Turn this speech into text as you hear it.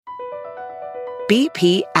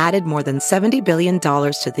BP added more than $70 billion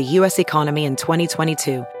to the U.S. economy in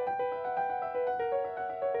 2022.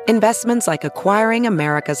 Investments like acquiring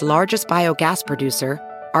America's largest biogas producer,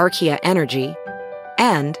 Archaea Energy,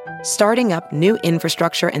 and starting up new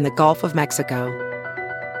infrastructure in the Gulf of Mexico.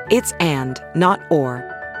 It's and, not or.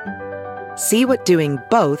 See what doing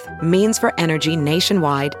both means for energy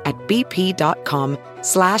nationwide at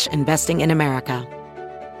bp.com/investing in America.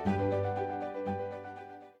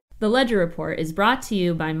 The Ledger Report is brought to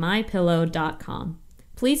you by MyPillow.com.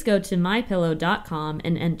 Please go to MyPillow.com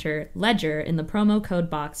and enter LEDGER in the promo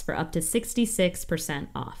code box for up to 66%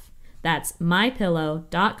 off. That's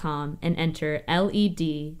MyPillow.com and enter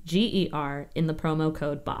LEDGER in the promo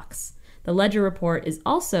code box. The Ledger Report is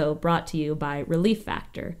also brought to you by Relief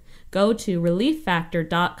Factor. Go to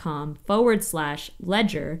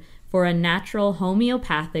relieffactor.com/ledger for a natural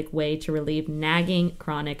homeopathic way to relieve nagging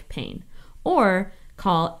chronic pain. Or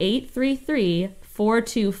call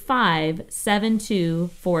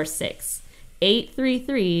 833-425-7246.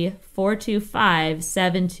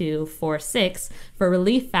 833-425-7246 for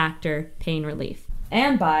Relief Factor Pain Relief.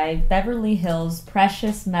 And by Beverly Hills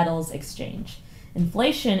Precious Metals Exchange.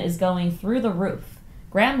 Inflation is going through the roof.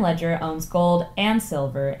 Graham Ledger owns gold and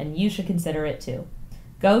silver, and you should consider it too.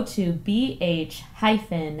 Go to bh-pm.com,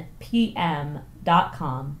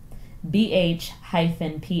 bh-pm.com,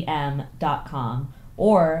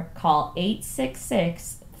 or call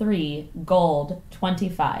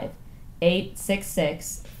 866-3-GOLD-25,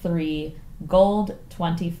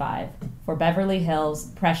 866-3-GOLD-25 for Beverly Hills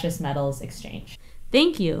Precious Metals Exchange.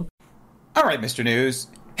 Thank you. All right, Mr. News,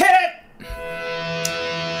 hit it!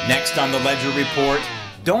 Next on the Ledger Report,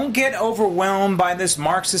 don't get overwhelmed by this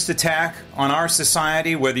Marxist attack on our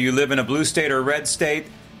society, whether you live in a blue state or a red state.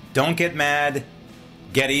 Don't get mad.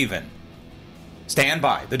 Get even. Stand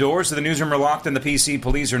by. The doors of the newsroom are locked and the PC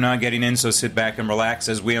police are not getting in, so sit back and relax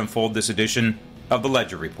as we unfold this edition of the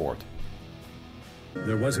Ledger Report.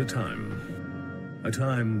 There was a time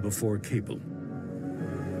before cable,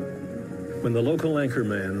 when the local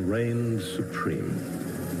anchorman reigned supreme.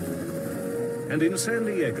 And in San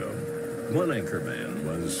Diego, one anchorman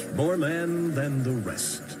was more man than the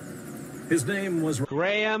rest. His name was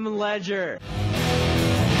Graham Ledger.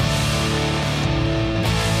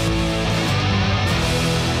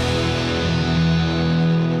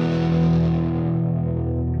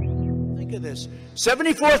 Think of this.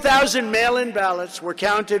 74,000 mail-in ballots were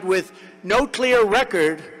counted with no clear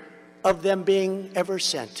record of them being ever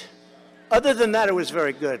sent. Other than that, it was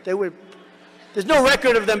very good. There's no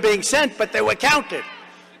record of them being sent, but they were counted.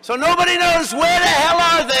 So nobody knows where the hell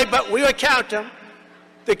are they, but we would count them.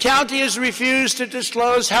 The county has refused to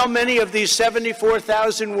disclose how many of these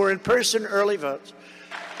 74,000 were in-person early votes.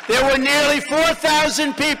 There were nearly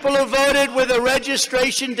 4,000 people who voted with a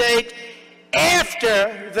registration date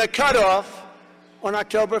after the cutoff on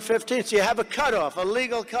October 15th. So you have a cutoff, a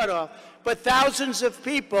legal cutoff, but thousands of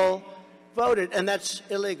people voted, and that's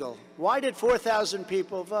illegal. Why did 4,000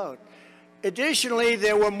 people vote? Additionally,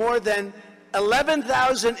 there were more than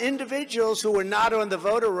 11,000 individuals who were not on the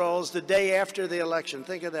voter rolls the day after the election.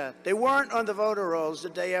 Think of that. They weren't on the voter rolls the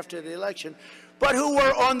day after the election, but who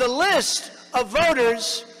were on the list of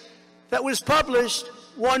voters that was published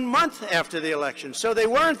 1 month after the election. So they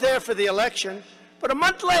weren't there for the election, but a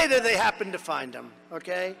month later they happened to find them,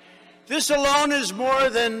 okay? This alone is more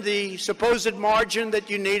than the supposed margin that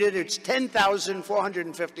you needed. It's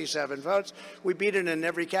 10,457 votes. We beat it in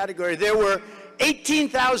every category. There were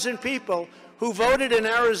 18,000 people who voted in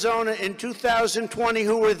Arizona in 2020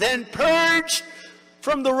 who were then purged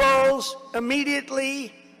from the rolls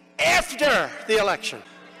immediately after the election.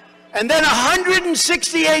 And then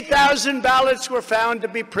 168,000 ballots were found to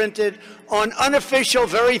be printed on unofficial,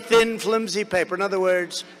 very thin, flimsy paper. In other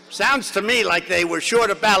words, sounds to me like they were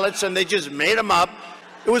short of ballots and they just made them up.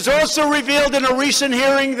 It was also revealed in a recent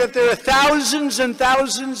hearing that there are thousands and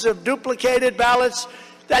thousands of duplicated ballots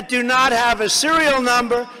that do not have a serial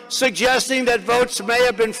number, suggesting that votes may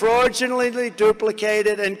have been fraudulently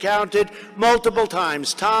duplicated and counted multiple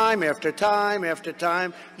times, time after time after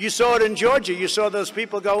time. You saw it in Georgia. You saw those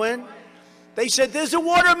people go in. They said, there's a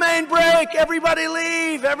water main break. Everybody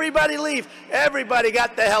leave. Everybody leave. Everybody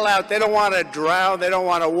got the hell out. They don't want to drown. They don't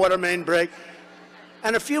want a water main break.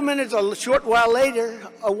 And a few minutes, a short while later,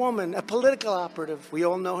 a woman, a political operative, we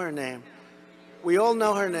all know her name. We all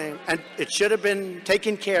know her name, and it should have been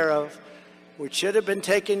taken care of. It should have been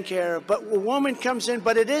taken care of. But a woman comes in,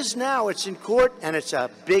 but it is now. It's in court, and it's a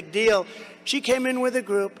big deal. She came in with a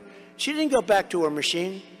group. She didn't go back to her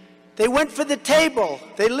machine. They went for the table.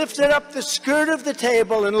 They lifted up the skirt of the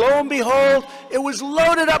table, and lo and behold, it was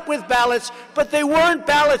loaded up with ballots, but they weren't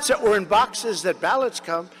ballots that were in boxes that ballots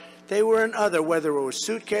come. They were in other, whether it was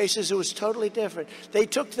suitcases, it was totally different. They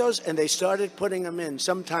took those and they started putting them in,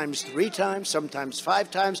 sometimes 3 times, sometimes 5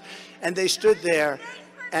 times, and they stood there.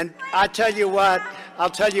 And I'll tell you what,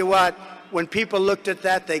 when people looked at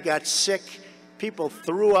that, they got sick. People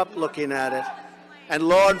threw up looking at it. And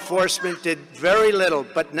law enforcement did very little.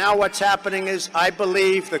 But now what's happening is, I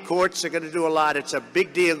believe the courts are going to do a lot. It's a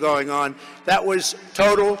big deal going on. That was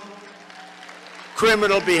total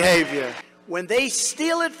criminal behavior. When they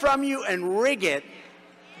steal it from you and rig it,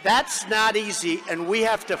 that's not easy, and we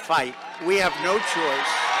have to fight. We have no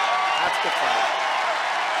choice. Have to fight.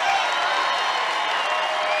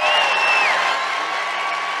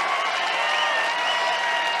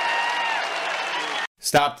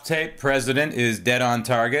 Stop the tape. President is dead on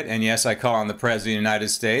target. And yes, I call him the President of the United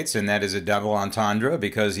States, and that is a double entendre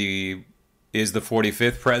because he is the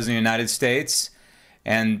 45th President of the United States.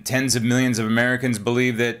 And tens of millions of Americans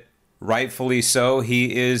believe that, rightfully so,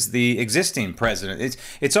 he is the existing president.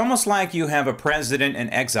 It's almost like you have a president in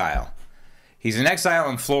exile. He's in exile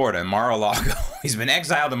in Florida, in Mar-a-Lago. He's been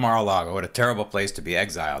exiled in Mar-a-Lago. What a terrible place to be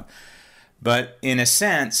exiled. But in a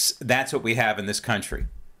sense, that's what we have in this country.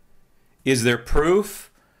 Is there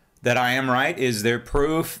proof that I am right? Is there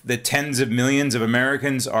proof that tens of millions of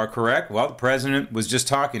Americans are correct? Well, the president was just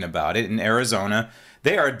talking about it in Arizona.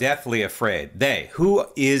 They are deathly afraid. They. Who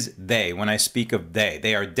is they? When I speak of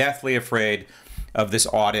they are deathly afraid of this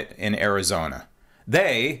audit in Arizona.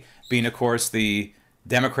 They, being, of course, the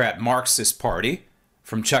Democrat Marxist Party,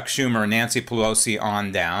 from Chuck Schumer and Nancy Pelosi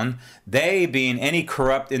on down. They being any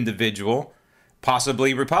corrupt individual,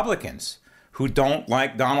 possibly Republicans, who don't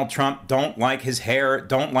like Donald Trump, don't like his hair,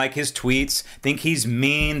 don't like his tweets, think he's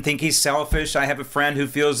mean, think he's selfish. I have a friend who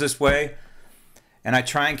feels this way. And I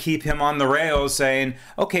try and keep him on the rails saying,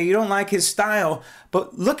 okay, you don't like his style,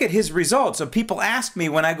 but look at his results. So people ask me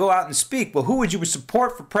when I go out and speak, well, who would you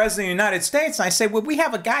support for President of the United States? And I say, well, we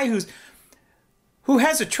have a guy who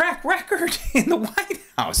has a track record in the White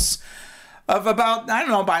House of about, I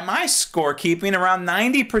don't know, by my scorekeeping, around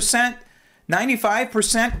 90%,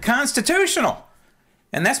 95% constitutional.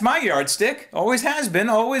 And that's my yardstick. Always has been,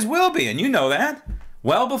 always will be. And you know that.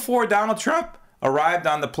 Well before Donald Trump arrived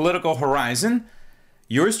on the political horizon,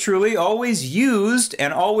 yours truly always used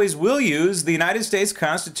and always will use the United States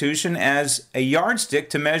Constitution as a yardstick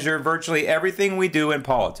to measure virtually everything we do in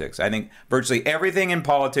politics. I think virtually everything in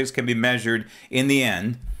politics can be measured in the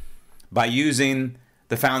end by using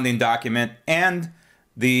the founding document and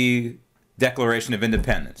the Declaration of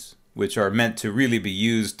Independence, which are meant to really be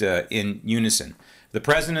used in unison. The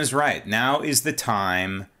president is right. Now is the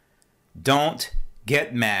time. Don't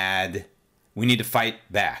get mad. We need to fight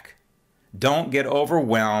back. Don't get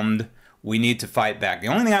overwhelmed. We need to fight back. The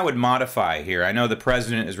only thing I would modify here, I know the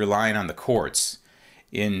president is relying on the courts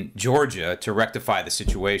in Georgia to rectify the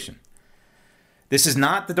situation. This is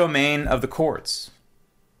not the domain of the courts.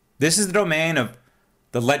 This is the domain of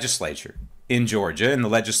the legislature in Georgia, and the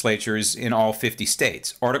legislature is in all 50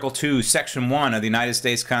 states. Article 2, Section 1 of the United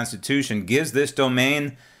States Constitution gives this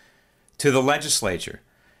domain to the legislature.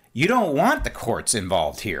 You don't want the courts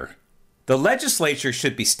involved here. The legislature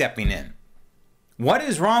should be stepping in. What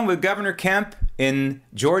is wrong with Governor Kemp in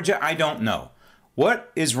Georgia? I don't know.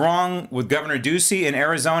 What is wrong with Governor Ducey in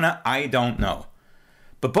Arizona? I don't know.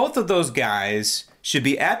 But both of those guys should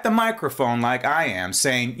be at the microphone like I am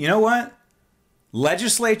saying, you know what?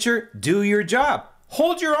 Legislature, do your job.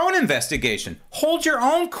 Hold your own investigation. Hold your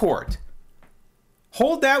own court.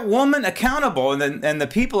 Hold that woman accountable and the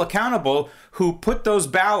people accountable who put those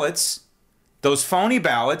ballots, those phony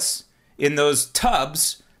ballots, in those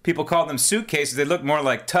tubs. People call them suitcases. They look more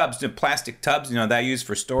like tubs, plastic tubs, that I use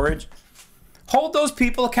for storage. Hold those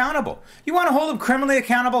people accountable. You want to hold them criminally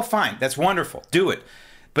accountable? Fine. That's wonderful. Do it.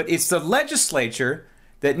 But it's the legislature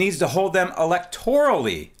that needs to hold them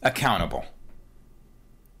electorally accountable.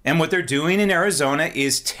 And what they're doing in Arizona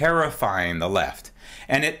is terrifying the left.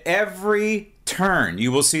 And at every turn,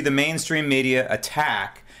 you will see the mainstream media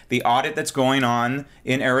attack the audit that's going on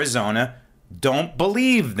in Arizona. Don't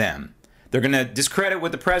believe them. They're going to discredit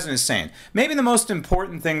what the president is saying. Maybe the most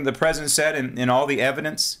important thing the president said in all the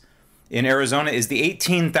evidence in Arizona is the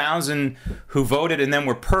 18,000 who voted and then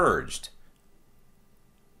were purged.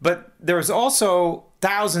 But there's also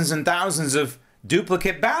thousands and thousands of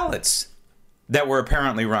duplicate ballots that were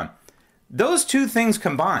apparently run. Those two things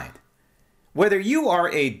combined, whether you are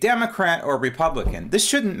a Democrat or Republican, this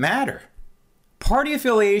shouldn't matter. Party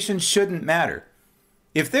affiliation shouldn't matter.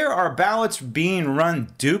 If there are ballots being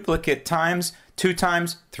run duplicate times, 2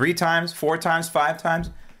 times, 3 times, 4 times, 5 times,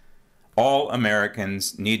 all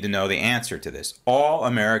Americans need to know the answer to this. All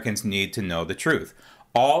Americans need to know the truth.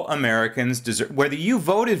 All Americans deserve, whether you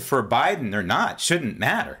voted for Biden or not, shouldn't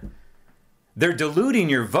matter. They're diluting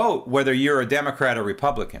your vote whether you're a Democrat or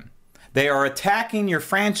Republican. They are attacking your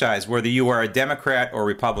franchise whether you are a Democrat or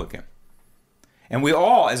Republican. And we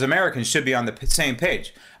all, as Americans, should be on the same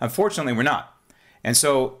page. Unfortunately, we're not. And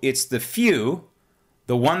so it's the few,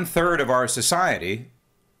 the 1/3 of our society,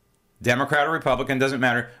 Democrat or Republican, doesn't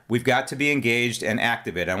matter. We've got to be engaged and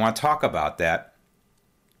activated. I want to talk about that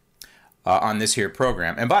on this here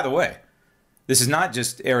program. And by the way, this is not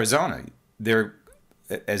just Arizona. They're,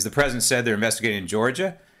 as the president said, they're investigating in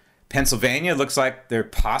Georgia. Pennsylvania looks like they're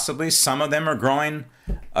possibly, some of them are growing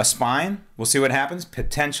a spine. We'll see what happens.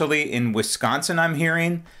 Potentially in Wisconsin, I'm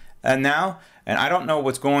hearing now. And I don't know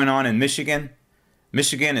what's going on in Michigan.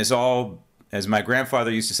 Michigan is all, as my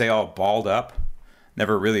grandfather used to say, all balled up.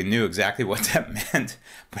 Never really knew exactly what that meant,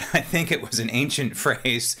 but I think it was an ancient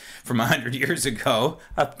phrase from 100 years ago,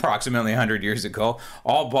 approximately 100 years ago.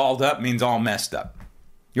 All balled up means all messed up.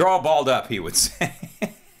 You're all balled up, he would say.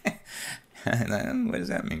 What does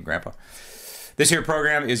that mean, Grandpa? This here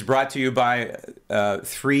program is brought to you by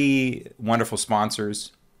 3 wonderful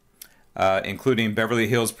sponsors, including Beverly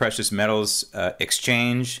Hills Precious Metals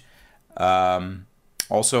Exchange,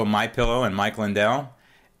 also MyPillow and Mike Lindell,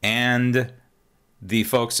 and the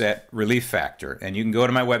folks at Relief Factor. And you can go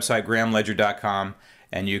to my website, grahamledger.com,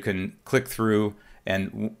 and you can click through,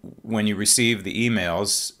 and when you receive the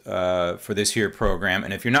emails for this here program,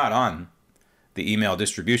 and if you're not on the email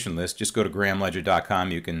distribution list, just go to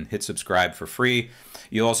grahamledger.com. You can hit subscribe for free.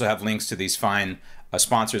 You'll also have links to these fine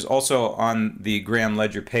sponsors. Also on the Graham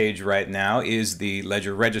Ledger page right now is the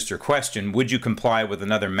Ledger Register question: would you comply with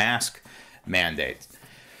another mask mandate?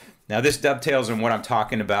 Now this dovetails on what I'm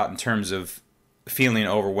talking about in terms of feeling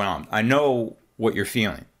overwhelmed. I know what you're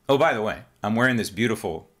feeling. Oh, by the way, I'm wearing this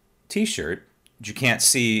beautiful t-shirt that you can't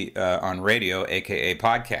see on radio, aka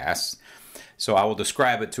podcasts. So I will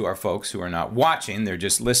describe it to our folks who are not watching. They're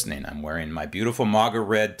just listening. I'm wearing my beautiful MAGA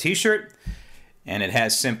red t-shirt, and it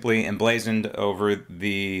has simply emblazoned over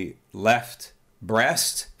the left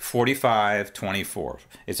breast 4524.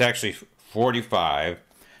 It's actually 45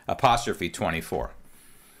 apostrophe 24.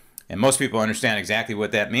 And most people understand exactly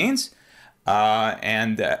what that means.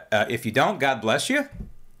 If you don't, God bless you.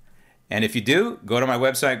 And if you do, go to my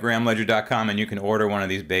website, grahamledger.com, and you can order one of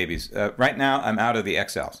these babies. Right now, I'm out of the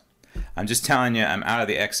XLs. I'm just telling you, I'm out of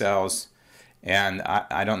the XLs, and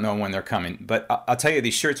I don't know when they're coming. But I'll tell you,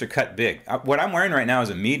 these shirts are cut big. What I'm wearing right now is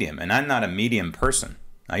a medium, and I'm not a medium person.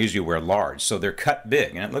 I usually wear large, so they're cut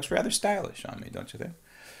big, and it looks rather stylish on me, don't you think?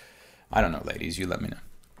 I don't know, ladies. You let me know.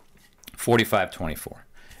 4524.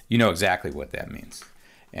 You know exactly what that means.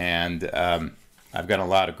 And I've got a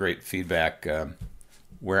lot of great feedback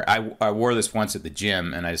where I wore this once at the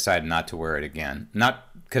gym, and I decided not to wear it again. Not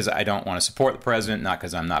because I don't want to support the president, not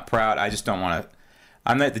because I'm not proud. I just don't want to.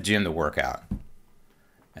 I'm at the gym to work out,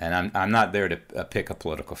 and I'm not there to pick a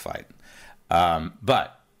political fight.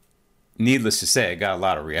 But needless to say, I got a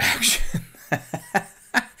lot of reaction.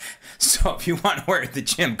 So if you want to wear it at the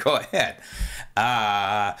gym, go ahead.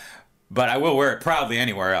 But I will wear it proudly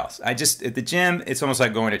anywhere else. At the gym, it's almost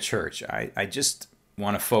like going to church. I just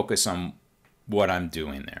want to focus on what I'm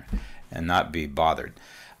doing there and not be bothered.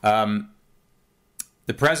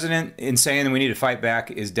 The president, in saying that we need to fight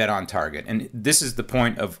back, is dead on target. And this is the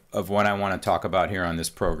point of what I want to talk about here on this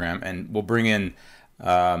program. And we'll bring in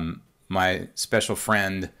my special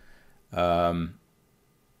friend, Clay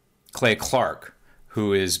Clark,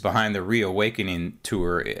 who is behind the Reawakening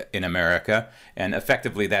tour in America, and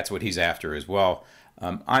effectively that's what he's after as well.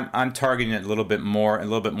 I'm targeting it a little bit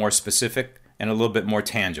more specific, and a little bit more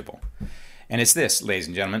tangible. And it's this, ladies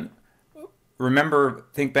and gentlemen.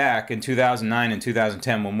 Think back in 2009 and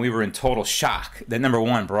 2010 when we were in total shock that, number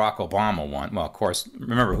one, Barack Obama won. Well, of course,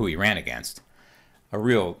 remember who he ran against.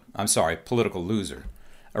 Political loser.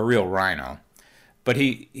 A real rhino. But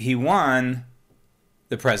he won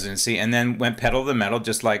the presidency and then went pedal to the metal,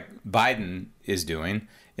 just like Biden is doing,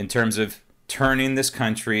 in terms of turning this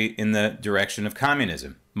country in the direction of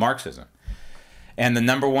communism, Marxism. And the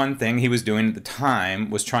number one thing he was doing at the time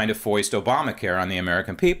was trying to foist Obamacare on the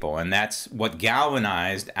American people. And that's what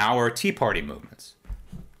galvanized our Tea Party movements.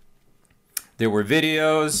 There were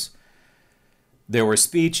videos, there were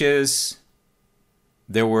speeches,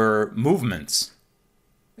 there were movements.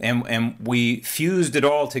 And we fused it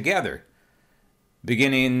all together,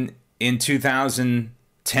 beginning in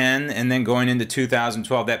 2010 and then going into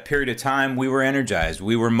 2012. That period of time, we were energized,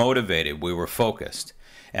 we were motivated, we were focused.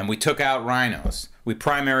 And we took out rhinos. We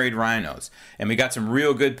primaried rhinos. And we got some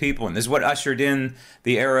real good people. And this is what ushered in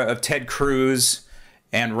the era of Ted Cruz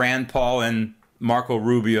and Rand Paul and Marco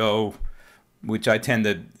Rubio, which I tend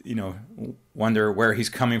to, wonder where he's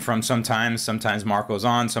coming from sometimes. Sometimes Marco's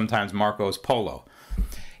on, sometimes Marco's polo.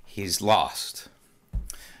 He's lost.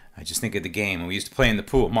 I just think of the game when we used to play in the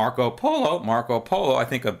pool. Marco Polo. I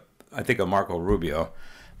think of Marco Rubio.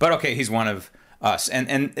 But okay, he's one of us.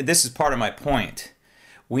 And this is part of my point.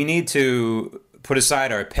 We need to put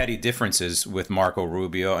aside our petty differences with Marco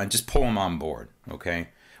Rubio and just pull him on board, okay?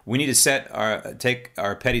 We need to take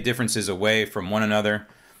our petty differences away from one another.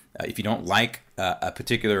 If you don't like a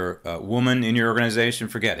particular woman in your organization,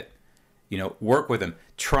 forget it. Work with them.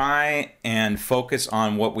 Try and focus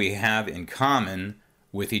on what we have in common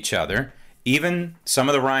with each other, even some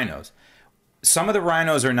of the rhinos. Some of the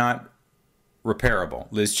rhinos are not repairable.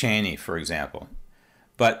 Liz Cheney, for example.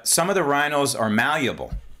 But some of the rhinos are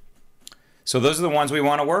malleable. So those are the ones we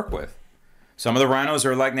want to work with. Some of the rhinos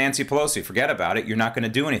are like Nancy Pelosi. Forget about it. You're not going to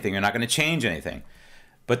do anything. You're not going to change anything.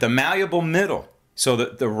 But the malleable middle, so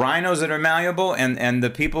the rhinos that are malleable and the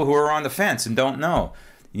people who are on the fence and don't know,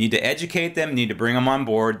 you need to educate them. You need to bring them on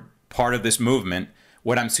board, part of this movement.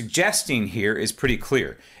 What I'm suggesting here is pretty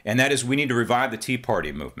clear, and that is we need to revive the Tea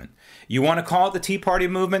Party movement. You want to call it the Tea Party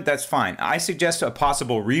movement? That's fine. I suggest a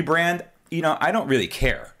possible rebrand. I don't really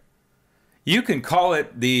care. You can call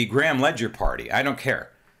it the Graham Ledger Party. I don't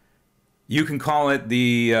care. You can call it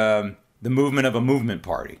the movement of a movement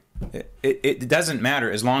party. It doesn't matter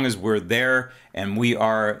as long as we're there and we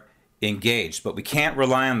are engaged. But we can't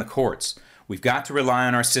rely on the courts. We've got to rely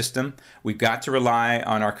on our system. We've got to rely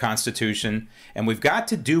on our Constitution. And we've got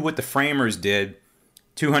to do what the framers did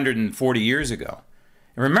 240 years ago.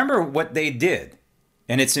 And remember what they did.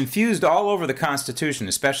 And it's infused all over the Constitution,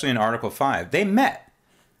 especially in Article 5. They met.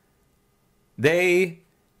 They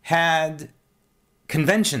had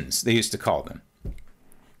conventions, they used to call them.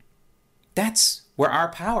 That's where our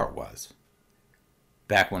power was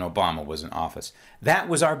back when Obama was in office. That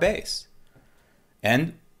was our base.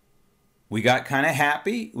 And we got kind of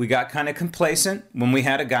happy, we got kind of complacent when we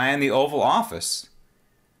had a guy in the Oval Office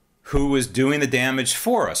who was doing the damage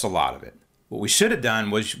for us, a lot of it. What we should have done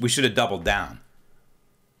was we should have doubled down.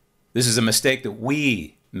 This is a mistake that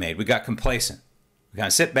we made. We got complacent. We kind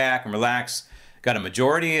of sit back and relax. Got a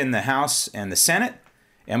majority in the House and the Senate,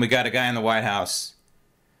 and we got a guy in the White House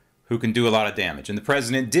who can do a lot of damage. And the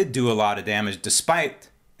president did do a lot of damage despite,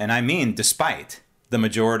 and I mean despite, the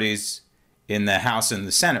majorities in the House and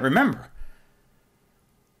the Senate. Remember,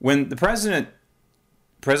 when the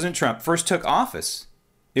President Trump first took office,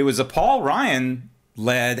 it was a Paul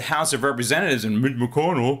Ryan-led House of Representatives and Mitch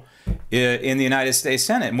McConnell in the United States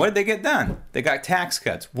Senate. And what did they get done? They got tax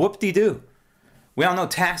cuts. Whoop-de-doo. We all know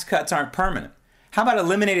tax cuts aren't permanent. How about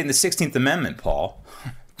eliminating the 16th Amendment, Paul?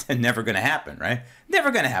 Never going to happen, right?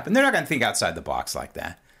 Never going to happen. They're not going to think outside the box like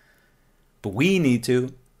that. But we need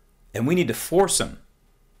to, and we need to force them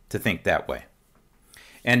to think that way.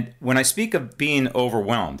 And when I speak of being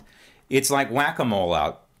overwhelmed, it's like whack-a-mole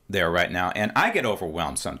out there right now, and I get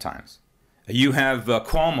overwhelmed sometimes. You have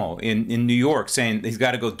Cuomo in New York saying he's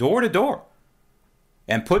got to go door to door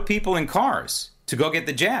and put people in cars to go get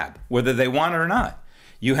the jab, whether they want it or not.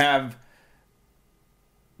 You have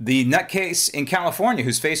the nutcase in California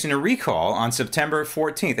who's facing a recall on September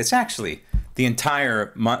 14th. It's actually the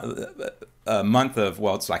entire month of,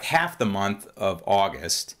 well, it's like half the month of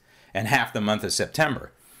August and half the month of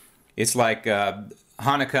September. It's like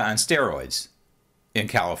Hanukkah on steroids in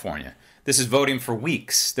California. This is voting for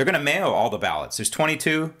weeks. They're going to mail all the ballots. There's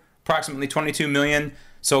approximately 22 million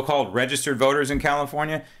so-called registered voters in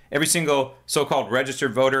California. Every single so-called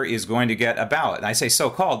registered voter is going to get a ballot. And I say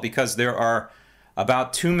so-called because there are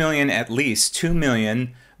about 2 million, at least 2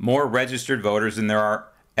 million more registered voters than there are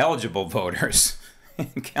eligible voters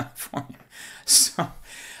in California. So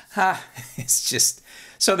it's just,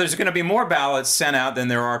 so there's going to be more ballots sent out than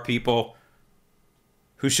there are people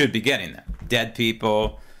who should be getting them. Dead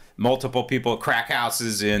people, multiple people, crack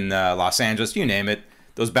houses in Los Angeles, you name it.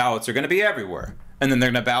 Those ballots are going to be everywhere. And then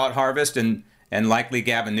they're going to ballot harvest, and likely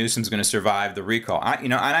Gavin Newsom's going to survive the recall.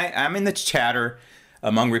 I'm in the chatter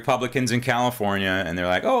among Republicans in California, and they're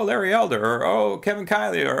like, oh, Larry Elder, or oh, Kevin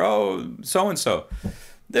Kiley, or oh, so-and-so.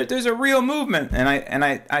 There's a real movement. And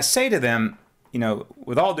I say to them,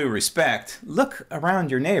 with all due respect, look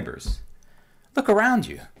around your neighbors. Look around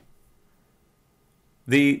you.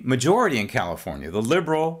 The majority in California, the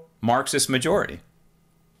liberal Marxist majority,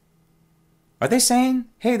 are they saying,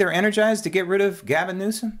 hey, they're energized to get rid of Gavin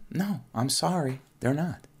Newsom? No, I'm sorry. They're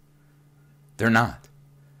not. They're not.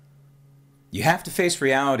 You have to face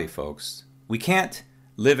reality, folks. We can't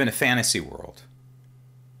live in a fantasy world.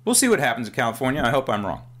 We'll see what happens in California. I hope I'm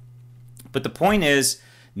wrong. But the point is,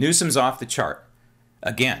 Newsom's off the chart.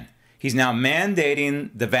 Again, he's now mandating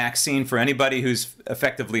the vaccine for anybody who's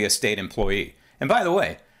effectively a state employee. And by the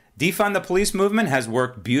way, defund the police movement has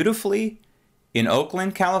worked beautifully in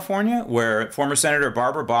Oakland, California, where former Senator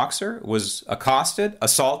Barbara Boxer was accosted,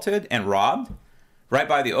 assaulted, and robbed right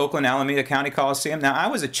by the Oakland Alameda County Coliseum. Now, I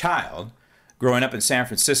was a child growing up in San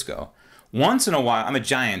Francisco. Once in a while, I'm a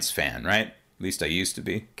Giants fan, right? At least I used to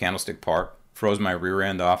be. Candlestick Park, froze my rear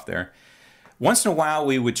end off there. Once in a while,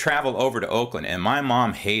 we would travel over to Oakland, and my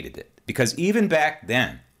mom hated it because even back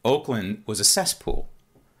then, Oakland was a cesspool.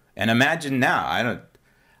 And imagine now,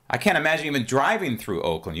 I can't imagine even driving through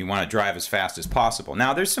Oakland. You want to drive as fast as possible.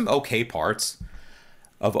 Now, there's some okay parts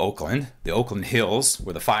of Oakland, the Oakland Hills,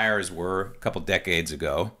 where the fires were a couple decades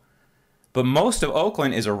ago. But most of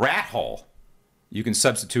Oakland is a rat hole. You can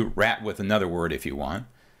substitute rat with another word if you want.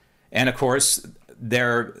 And of course,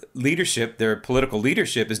 their leadership, their political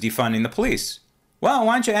leadership is defunding the police. Well,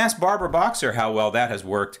 why don't you ask Barbara Boxer how well that has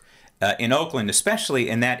worked in Oakland, especially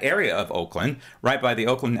in that area of Oakland, right by the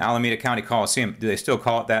Oakland Alameda County Coliseum. Do they still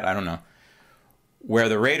call it that? I don't know. Where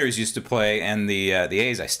the Raiders used to play and the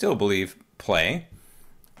A's, I still believe, play.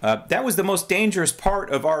 That was the most dangerous part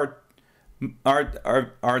of our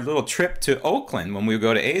little trip to Oakland when we would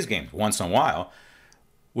go to A's games once in a while,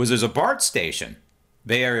 was there's a BART station,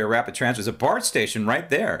 Bay Area Rapid Transit. There's a BART station right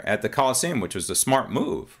there at the Coliseum, which was a smart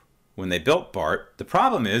move when they built BART. The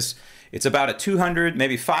problem is it's about a 200,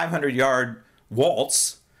 maybe 500-yard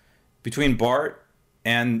waltz between BART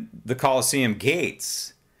and the Coliseum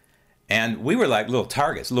gates. And we were like little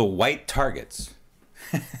targets, little white targets.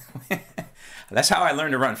 That's how I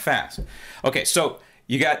learned to run fast. Okay, so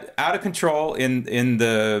you got out of control in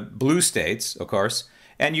the blue states, of course,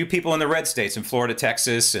 and you people in the red states, in Florida,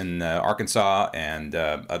 Texas, and Arkansas, and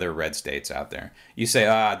other red states out there. You say,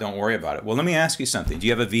 don't worry about it. Well, let me ask you something. Do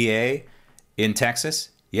you have a VA in Texas?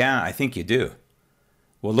 Yeah, I think you do.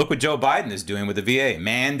 Well, look what Joe Biden is doing with the VA,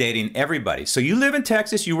 mandating everybody. So you live in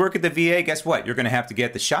Texas, you work at the VA, guess what? You're going to have to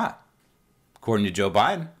get the shot, according to Joe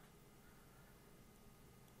Biden.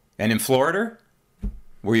 And in Florida,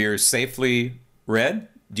 where you're safely red,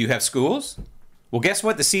 do you have schools? Well, guess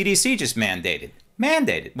what the CDC just mandated?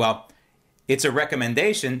 Well, it's a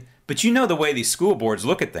recommendation, but you know the way these school boards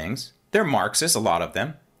look at things. They're Marxist, a lot of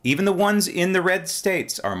them. Even the ones in the red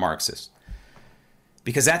states are Marxist.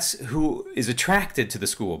 Because that's who is attracted to the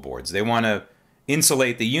school boards. They want to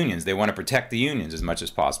insulate the unions. They want to protect the unions as much as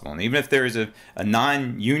possible. And even if there is a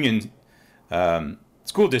non-union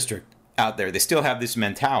school district out there, they still have this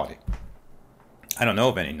mentality. I don't know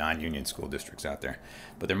of any non-union school districts out there,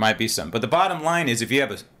 but there might be some. But the bottom line is, if you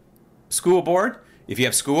have a school board, if you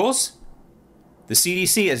have schools, the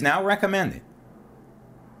CDC is now recommending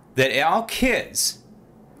that all kids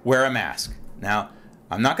wear a mask. Now,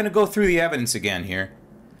 I'm not going to go through the evidence again here.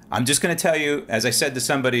 I'm just going to tell you, as I said to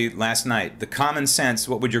somebody last night, the common sense,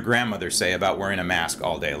 what would your grandmother say about wearing a mask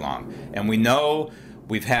all day long? And we know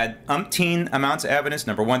we've had umpteen amounts of evidence,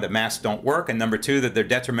 number one, that masks don't work, and number two, that they're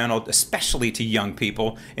detrimental, especially to young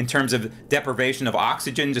people, in terms of deprivation of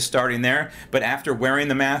oxygen, just starting there. But after wearing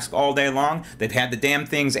the mask all day long, they've had the damn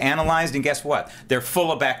things analyzed, and guess what? They're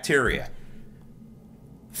full of bacteria.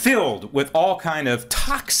 Filled with all kind of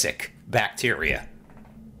toxic bacteria.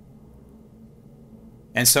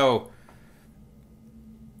 And so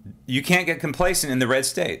you can't get complacent in the red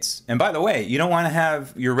states. And by the way, you don't want to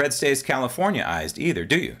have your red states Californiaized either,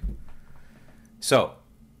 do you? So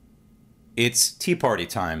it's Tea Party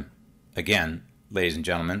time again, ladies and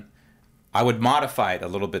gentlemen. I would modify it a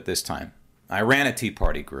little bit this time. I ran a Tea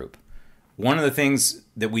Party group. One of the things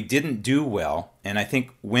that we didn't do well, and I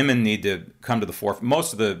think women need to come to the forefront.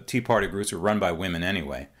 Most of the Tea Party groups are run by women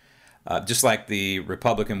anyway. Just like the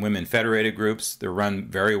Republican Women Federated groups, they're run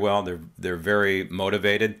very well. They're very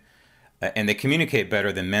motivated, and they communicate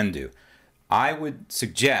better than men do. I would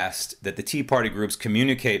suggest that the Tea Party groups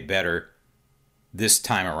communicate better this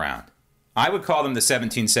time around. I would call them the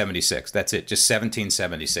 1776. That's it, just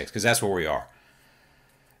 1776, because that's where we are.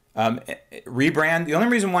 Rebrand. The only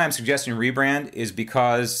reason why I'm suggesting rebrand is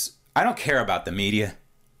because I don't care about the media.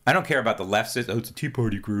 I don't care about the leftists. Oh, it's a Tea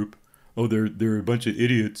Party group. Oh, they're a bunch of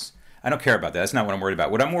idiots. I don't care about that. That's not what I'm worried about.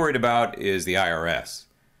 What I'm worried about is the IRS.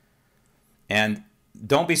 And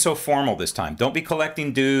don't be so formal this time. Don't be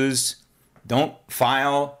collecting dues. Don't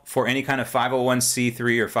file for any kind of 501c3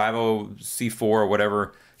 or 50c4 or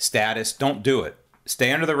whatever status. Don't do it.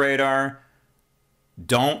 Stay under the radar.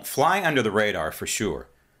 Don't fly under the radar for sure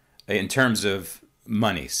in terms of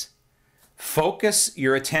monies. Focus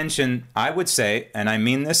your attention, I would say, and I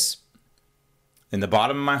mean this in the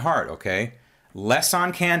bottom of my heart, okay? Less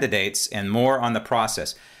on candidates and more on the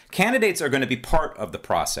process. Candidates are going to be part of the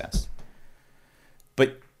process.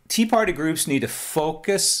 But Tea Party groups need to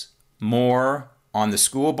focus more on the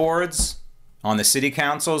school boards, on the city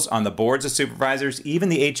councils, on the boards of supervisors, even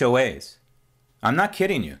the HOAs. I'm not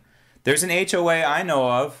kidding you. There's an HOA I know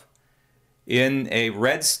of in a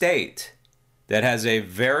red state that has a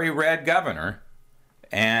very red governor,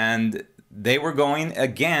 and they were going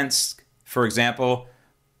against, for example,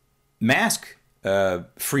 mask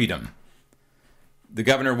freedom. The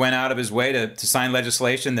governor went out of his way to sign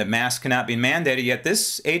legislation that masks cannot be mandated, yet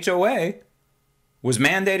this HOA was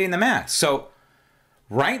mandating the mask. So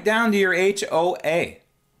write down to your HOA.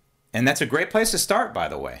 And that's a great place to start, by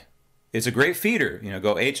the way. It's a great feeder.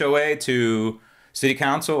 Go HOA to city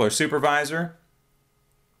council or supervisor,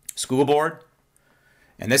 school board.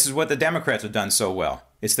 And this is what the Democrats have done so well.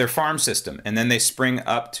 It's their farm system. And then they spring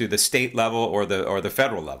up to the state level or the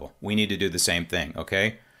federal level. We need to do the same thing,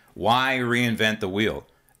 okay? Why reinvent the wheel?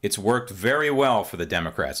 It's worked very well for the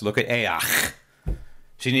Democrats. Look at Ayach.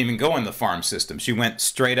 She didn't even go in the farm system. She went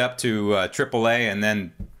straight up to AAA and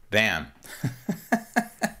then bam.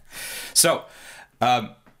 So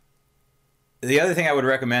the other thing I would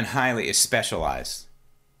recommend highly is specialize,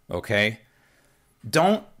 okay?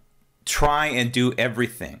 Don't try and do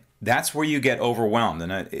everything. That's where you get overwhelmed,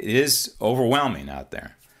 and it is overwhelming out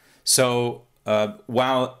there. So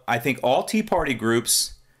while I think all Tea Party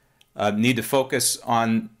groups need to focus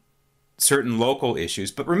on certain local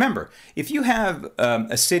issues, but remember, if you have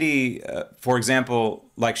a city, for example,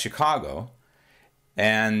 like Chicago,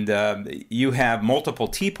 and you have multiple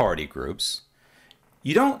Tea Party groups,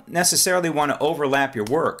 you don't necessarily want to overlap your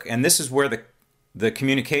work, and this is where the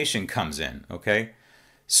communication comes in, okay?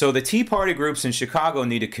 So the Tea Party groups in Chicago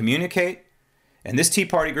need to communicate, and this Tea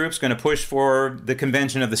Party group is going to push for the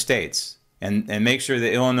Convention of the States and make sure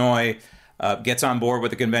that Illinois gets on board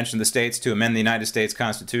with the Convention of the States to amend the United States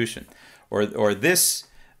Constitution. Or this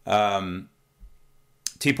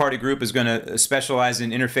Tea Party group is going to specialize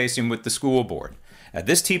in interfacing with the school board.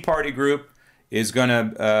 This Tea Party group is going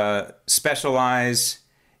to specialize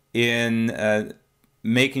in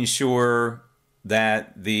making sure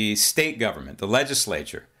that the state government, the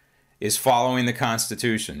legislature, is following the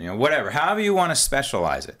Constitution. Whatever, however you want to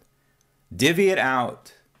specialize it. Divvy it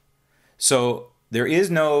out. So there is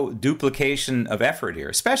no duplication of effort here,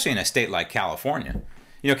 especially in a state like California.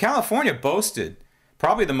 California boasted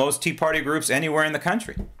probably the most Tea Party groups anywhere in the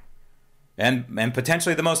country, and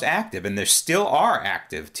potentially the most active. And there still are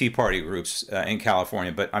active Tea Party groups in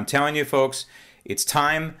California. But I'm telling you, folks, it's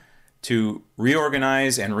time to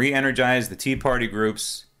reorganize and re-energize the Tea Party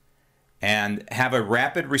groups and have a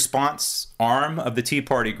rapid response arm of the Tea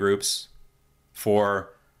Party groups for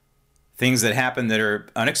things that happen that are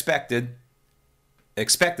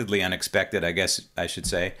expectedly unexpected, I guess I should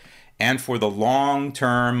say, and for the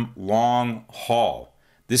long-term, long haul.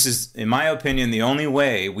 This is, in my opinion, the only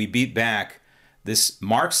way we beat back this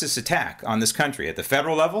Marxist attack on this country at the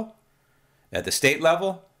federal level, at the state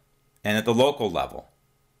level, and at the local level.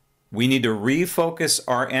 We need to refocus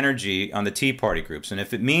our energy on the Tea Party groups. And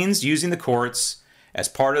if it means using the courts as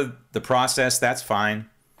part of the process, that's fine.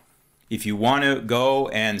 If you want to go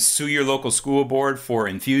and sue your local school board for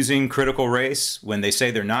infusing critical race when they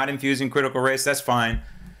say they're not infusing critical race, that's fine.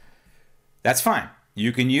 That's fine.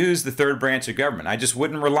 You can use the third branch of government. I just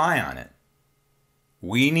wouldn't rely on it.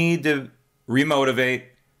 We need to remotivate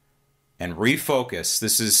and refocus.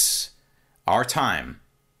 This is our time.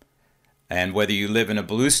 And whether you live in a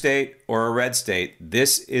blue state or a red state,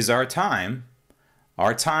 this is our time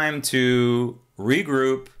to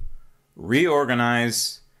regroup,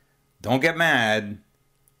 reorganize. Don't get mad,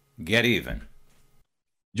 get even.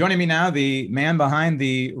 Joining me now, the man behind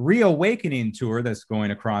the Reawakening tour that's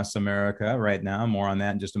going across America right now. More on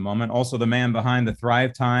that in just a moment. Also the man behind the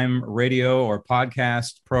Thrive Time radio or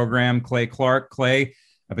podcast program, Clay Clark. Clay,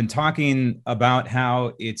 I've been talking about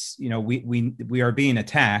how it's, we are being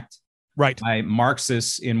attacked. Right. By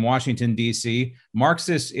Marxists in Washington, D.C.,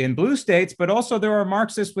 Marxists in blue states, but also there are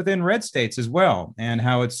Marxists within red states as well, and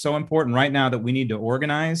how it's so important right now that we need to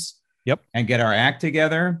organize and get our act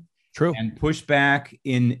together. True. And push back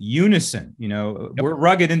in unison. We're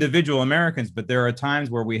rugged individual Americans, but there are times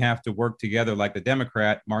where we have to work together like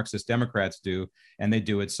the Marxist Democrats do, and they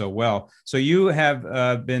do it so well. So you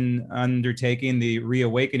have been undertaking the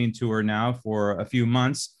Reawakening tour now for a few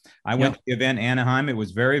months. I went to the event in Anaheim. It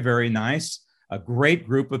was very, very nice. A great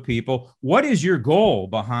group of people. What is your goal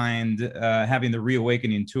behind having the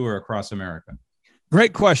Reawakening tour across America?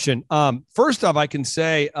 Great question. First off, I can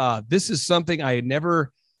say this is something I had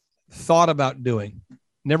never thought about doing.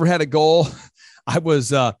 Never had a goal. I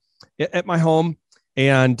was at my home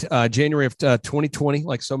and January of 2020,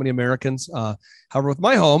 like so many Americans. However, with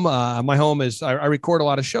my home is I record a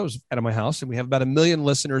lot of shows out of my house, and we have about 1 million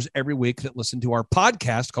listeners every week that listen to our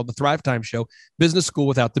podcast called The Thrive Time Show, Business School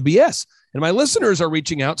Without the BS. And my listeners are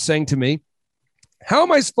reaching out saying to me, how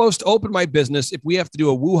am I supposed to open my business if we have to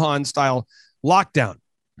do a Wuhan-style lockdown?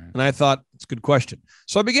 And I thought, it's a good question.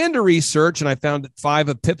 So I began to research, and I found that 5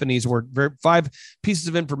 pieces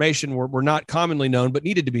of information were not commonly known, but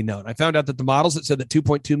needed to be known. I found out that the models that said that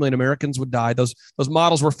 2.2 million Americans would die, those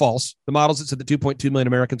models were false. The models that said that 2.2 million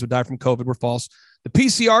Americans would die from COVID were false. The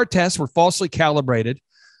PCR tests were falsely calibrated.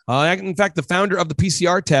 In fact, the founder of the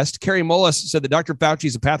PCR test, Carrie Mullis, said that Dr. Fauci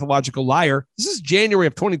is a pathological liar. This is January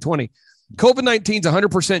of 2020. COVID-19 is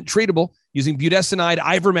 100% treatable using budesonide,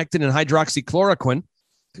 ivermectin, and hydroxychloroquine,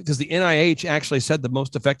 because the NIH actually said the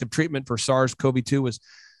most effective treatment for SARS-CoV-2 was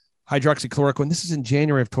hydroxychloroquine. This is in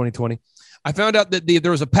January of 2020. I found out that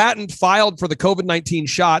there was a patent filed for the COVID-19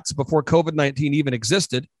 shots before COVID-19 even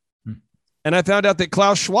existed. And I found out that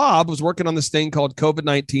Klaus Schwab was working on this thing called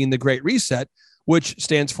COVID-19, the Great Reset, which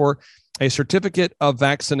stands for a Certificate of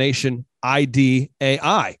Vaccination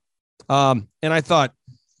IDAI. And I thought,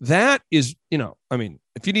 that is,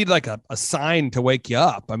 if you need like a sign to wake you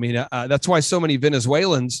up, that's why so many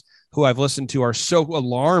Venezuelans who I've listened to are so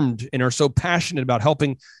alarmed and are so passionate about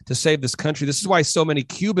helping to save this country. This is why so many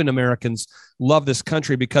Cuban Americans love this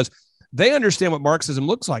country, because they understand what Marxism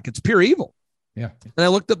looks like. It's pure evil. Yeah. And I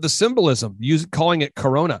looked up the symbolism, calling it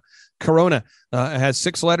Corona. Corona has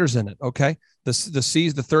 6 letters in it. Okay. The C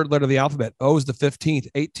is the 3rd letter of the alphabet. O is the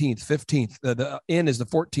 15th, 18th, 15th. The N is the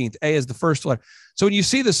 14th. A is the 1st letter. So when you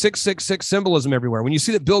see the 666 symbolism everywhere, when you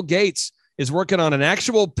see that Bill Gates is working on an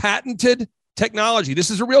actual patented technology,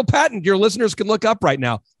 this is a real patent your listeners can look up right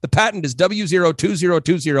now. The patent is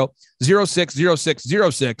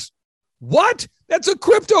W02020060606. What? That's a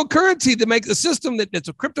cryptocurrency that makes a system that's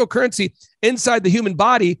a cryptocurrency inside the human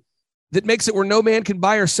body that makes it where no man can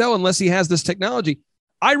buy or sell unless he has this technology.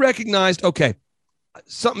 I recognized, okay,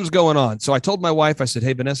 something's going on. So I told my wife, I said,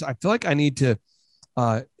 hey, Vanessa, I feel like I need to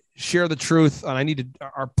share the truth. And I need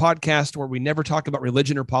our podcast where we never talk about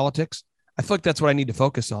religion or politics. I feel like that's what I need to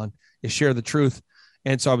focus on, is share the truth.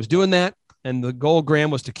 And so I was doing that. And the goal,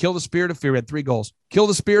 Graham, was to kill the spirit of fear. We had 3 goals: kill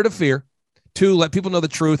the spirit of fear, 2, let people know the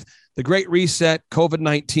truth, the Great Reset,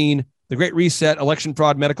 COVID-19, the Great Reset, election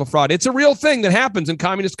fraud, medical fraud. It's a real thing that happens in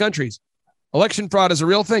communist countries. Election fraud is a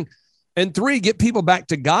real thing. And 3, get people back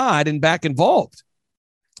to God and back involved.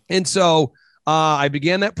 And so I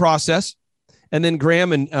began that process. And then,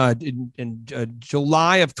 Graham, in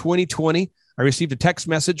July of 2020, I received a text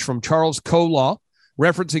message from Charles Kolaw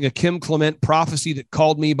referencing a Kim Clement prophecy that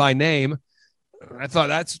called me by name. I thought,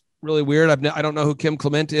 that's really weird. I don't know who Kim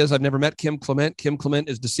Clement is. I've never met Kim Clement. Kim Clement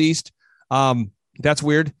is deceased. That's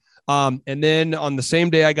weird. And then on the same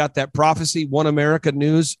day I got that prophecy, One America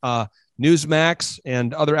News, Newsmax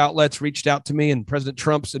and other outlets reached out to me, and President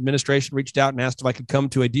Trump's administration reached out and asked if I could come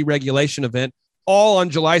to a deregulation event, all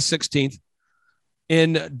on July 16th.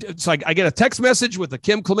 And it's like I get a text message with a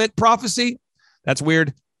Kim Clement prophecy. That's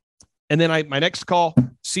weird. And then my next call,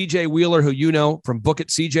 CJ Wheeler, who you know from Book It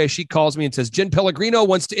CJ, she calls me and says, Jen Pellegrino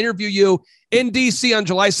wants to interview you in D.C. on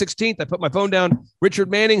July 16th. I put my phone down.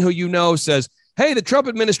 Richard Manning, who you know, says, hey, the Trump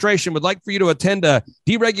administration would like for you to attend a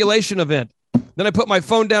deregulation event. Then I put my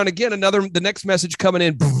phone down again. The next message coming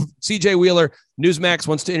in, CJ Wheeler, Newsmax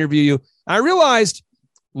wants to interview you. I realized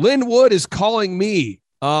Lynn Wood is calling me.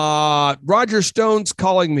 Roger Stone's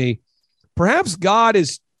calling me. Perhaps God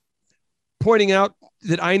is pointing out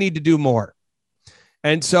that I need to do more.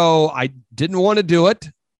 And so I didn't want to do it.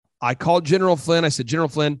 I called General Flynn. I said, General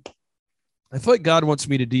Flynn, I feel like God wants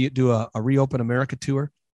me to do a Reopen America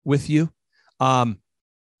tour with you. Do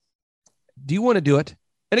you want to do it?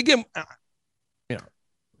 And again,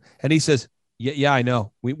 and he says, yeah, I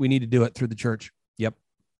know. We need to do it through the church. Yep.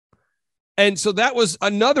 And so that was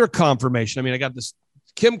another confirmation. I got this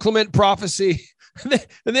Kim Clement prophecy.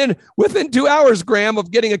 And then within 2 hours, Graham,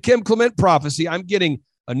 of getting a Kim Clement prophecy, I'm getting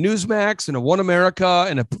a Newsmax and a One America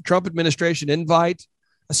and a Trump administration invite.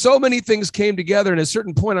 So many things came together. And at a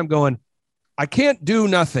certain point, I'm going, I can't do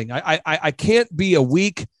nothing. I can't be a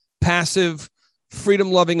weak, passive,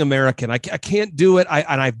 freedom-loving American. I can't do it.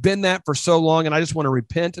 And I've been that for so long. And I just want to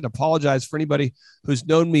repent and apologize for anybody who's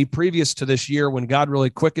known me previous to this year when God really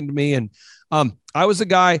quickened me. And I was a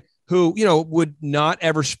guy who, would not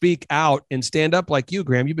ever speak out and stand up like you,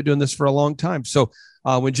 Graham. You've been doing this for a long time. So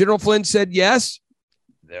when General Flynn said yes,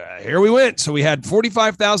 here we went. So we had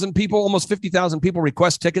 45,000 people, almost 50,000 people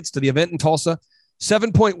request tickets to the event in Tulsa.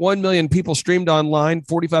 7.1 million people streamed online.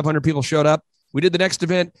 4,500 people showed up. We did the next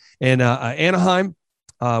event in Anaheim.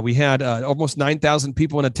 We had almost 9,000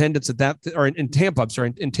 people in attendance at that, or in Tampa. I'm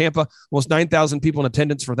sorry, in Tampa, almost 9,000 people in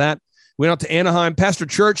attendance for that. We went out to Anaheim. Pastor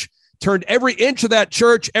Church turned every inch of that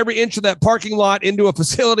church, every inch of that parking lot into a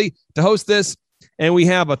facility to host this. And we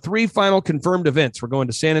have 3 final confirmed events. We're going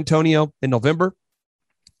to San Antonio in November,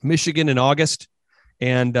 Michigan in August,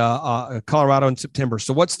 and Colorado in September.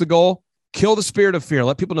 So what's the goal? Kill the spirit of fear.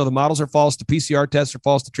 Let people know the models are false, the PCR tests are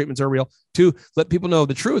false, the treatments are real. 2, let people know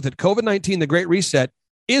the truth that COVID-19, the Great Reset,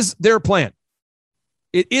 is their plan.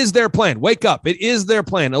 It is their plan. Wake up. It is their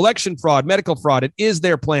plan. Election fraud, medical fraud, it is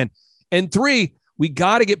their plan. And 3, we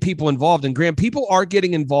got to get people involved. And Graham, people are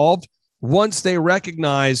getting involved once they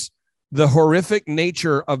recognize the horrific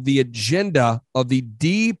nature of the agenda of the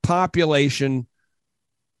depopulation,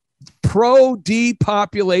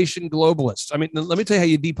 pro-depopulation globalists. I mean, let me tell you how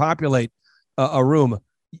you depopulate a room.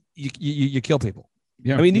 You kill people.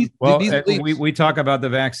 Yeah. I mean, we talk about the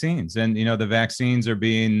vaccines, and the vaccines are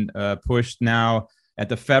being pushed now at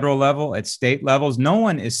the federal level, at state levels. No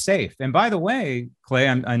one is safe. And by the way, Clay,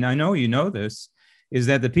 I know you know this, is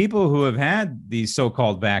that the people who have had these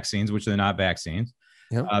so-called vaccines, which are not vaccines,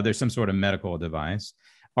 there's some sort of medical device,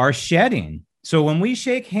 are shedding. So when we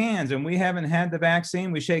shake hands and we haven't had the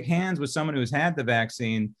vaccine, we shake hands with someone who's had the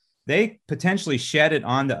vaccine, they potentially shed it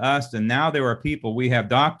onto us. And now there are people, we have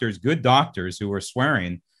doctors, good doctors, who are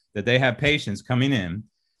swearing that they have patients coming in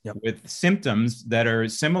with symptoms that are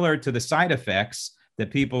similar to the side effects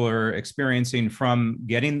that people are experiencing from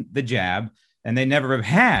getting the jab, and they never have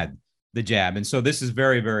had the jab. And so this is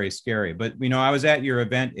very, very scary. But, I was at your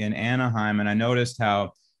event in Anaheim, and I noticed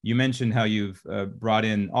how you mentioned how you've brought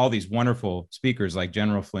in all these wonderful speakers like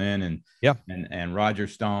General Flynn and Roger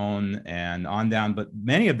Stone and on down, but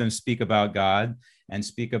many of them speak about God and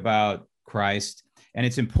speak about Christ. And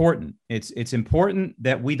it's important. It's important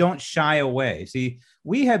that we don't shy away. See,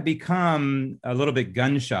 we have become a little bit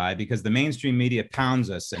gun shy because the mainstream media pounds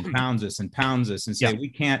us and pounds us and pounds us and say we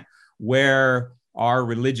can't wear our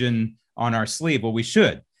religion on our sleeve. Well, we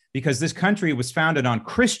should, because this country was founded on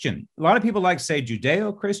Christian. A lot of people like to say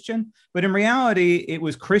Judeo-Christian, but in reality, it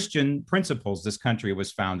was Christian principles this country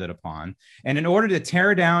was founded upon. And in order to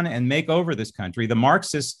tear down and make over this country, the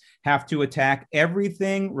Marxists have to attack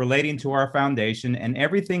everything relating to our foundation, and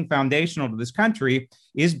everything foundational to this country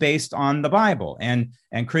is based on the Bible and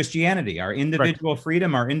Christianity. Our individual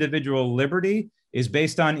freedom, our individual liberty is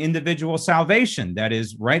based on individual salvation. That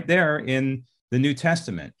is right there in the New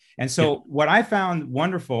Testament. And so what I found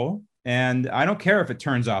wonderful, and I don't care if it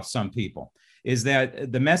turns off some people, is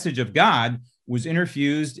that the message of God was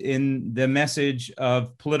infused in the message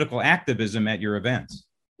of political activism at your events.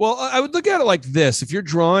 Well, I would look at it like this. If you're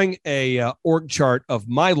drawing a org chart of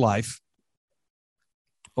my life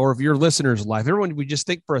or of your listeners' life, everyone, we just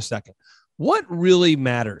think for a second, what really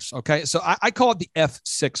matters? Okay. So I call it the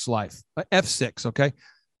F6 life, F6. Okay.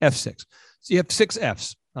 F6. So you have 6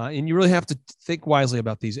 Fs. And you really have to think wisely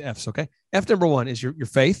about these Fs, okay? F number 1 is your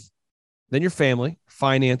faith, then your family,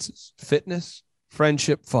 finances, fitness,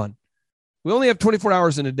 friendship, fun. We only have 24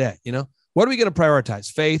 hours in a day, What are we going to prioritize?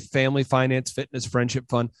 Faith, family, finance, fitness, friendship,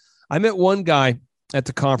 fun. I met one guy at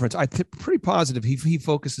the conference. I'm pretty positive he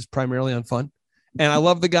focuses primarily on fun. And I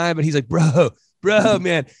love the guy, but he's like, bro,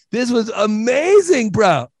 man, this was amazing,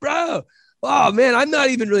 bro. Oh, man, I'm not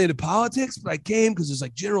even really into politics, but I came because there's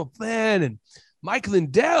like General Flynn and Mike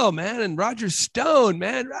Lindell, man, and Roger Stone,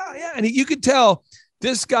 man. Oh, yeah. And you could tell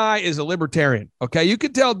this guy is a libertarian. Okay. You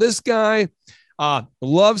could tell this guy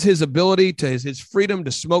loves his ability to his freedom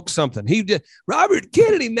to smoke something. He did. Robert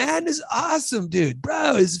Kennedy, man, is awesome, dude.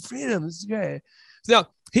 Bro, his freedom is great. Now,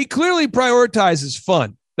 he clearly prioritizes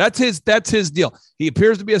fun. That's his deal. He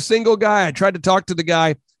appears to be a single guy. I tried to talk to the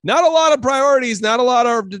guy. Not a lot of priorities, not a lot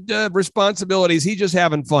of responsibilities. He's just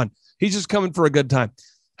having fun. He's just coming for a good time.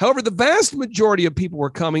 However, the vast majority of people were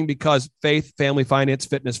coming because faith, family, finance,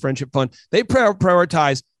 fitness, friendship, fun, they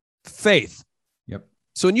prioritize faith. Yep.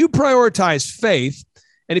 So when you prioritize faith,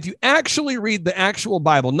 and if you actually read the actual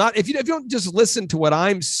Bible, not if you don't just listen to what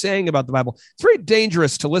I'm saying about the Bible, it's very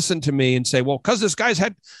dangerous to listen to me and say, well, because this guy's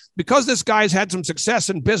had some success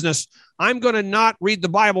in business, I'm going to not read the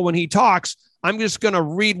Bible when he talks. I'm just going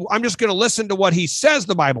to listen to what he says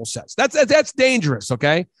the Bible says. That's dangerous,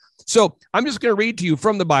 okay? So I'm just going to read to you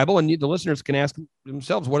from the Bible, and the listeners can ask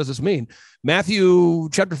themselves, what does this mean? Matthew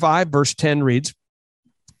chapter 5, verse 10 reads,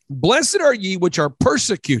 "Blessed are ye which are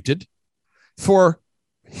persecuted for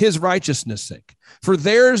his righteousness' sake, for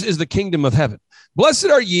theirs is the kingdom of heaven. Blessed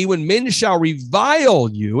are ye when men shall revile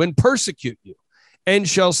you and persecute you, and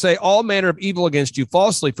shall say all manner of evil against you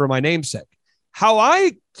falsely for my name's sake. How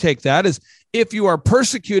I take that is if you are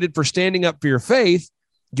persecuted for standing up for your faith,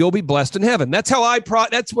 you'll be blessed in heaven. That's how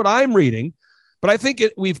that's what I'm reading. But I think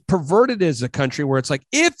we've perverted it as a country where it's like,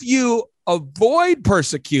 if you avoid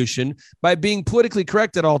persecution by being politically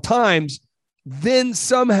correct at all times, then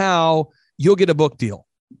somehow you'll get a book deal.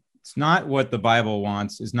 It's not what the Bible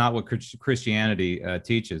wants. It's not what Christianity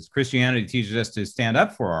teaches. Christianity teaches us to stand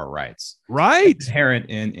up for our rights. Right. Inherent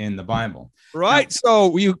in the Bible. Right.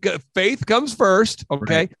 Now, so faith comes first.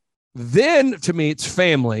 Okay. Right. Then to me, it's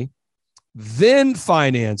family, then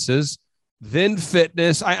finances, then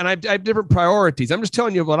fitness. I have different priorities. I'm just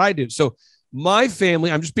telling you what I do. So my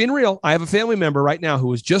family, I'm just being real. I have a family member right now who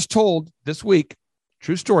was just told this week,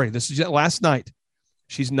 true story. This is last night.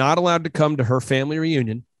 She's not allowed to come to her family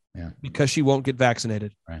reunion because she won't get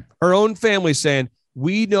vaccinated. Right. Her own family saying,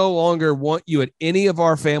 we no longer want you at any of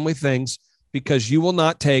our family things because you will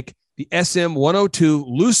not take the SM-102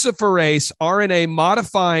 luciferase RNA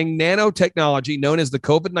modifying nanotechnology known as the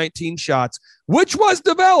COVID-19 shots, which was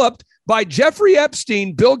developed by Jeffrey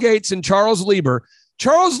Epstein, Bill Gates, and Charles Lieber.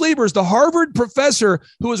 Charles Lieber is the Harvard professor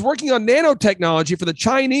who was working on nanotechnology for the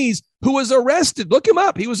Chinese, who was arrested. Look him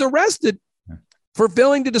up. He was arrested for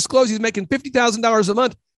failing to disclose he's making $50,000 a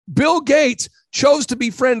month. Bill Gates chose to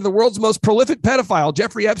befriend the world's most prolific pedophile,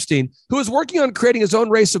 Jeffrey Epstein, who is working on creating his own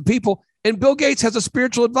race of people. And Bill Gates has a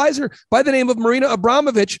spiritual advisor by the name of Marina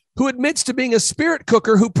Abramovich, who admits to being a spirit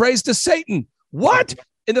cooker who prays to Satan. What?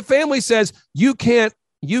 And the family says, you can't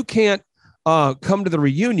come to the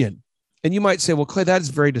reunion. And you might say, well, Clay, that is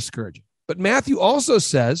very discouraging. But Matthew also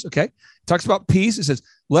says, talks about peace. It says,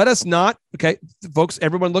 let us not, folks,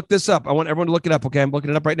 everyone look this up. I want everyone to look it up. I'm looking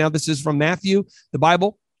it up right now. This is from Matthew, the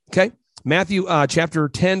Bible. Matthew chapter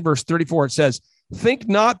 10, verse 34. It says, think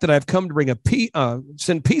not that I've come to bring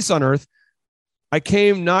send peace on earth. I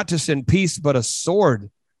came not to send peace, but a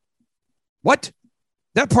sword. What?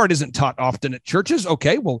 That part isn't taught often at churches.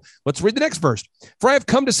 Okay, well, let's read the next verse. For I have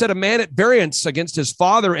come to set a man at variance against his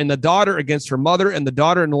father, and the daughter against her mother, and the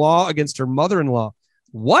daughter-in-law against her mother-in-law.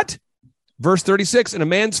 What? Verse 36, and a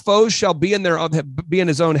man's foes shall be in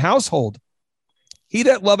his own household. He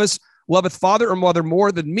that loveth father or mother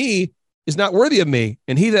more than me is not worthy of me,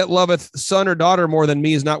 and he that loveth son or daughter more than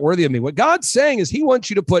me is not worthy of me. What God's saying is he wants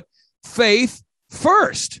you to put faith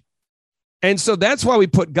first. And so that's why we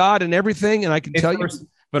put God in everything. And I can tell you,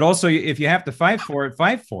 but also if you have to fight for it,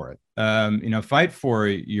 fight for it. Fight for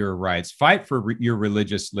your rights, fight for your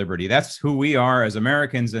religious liberty. That's who we are as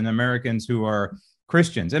Americans and Americans who are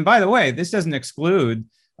Christians. And by the way, this doesn't exclude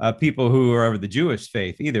people who are of the Jewish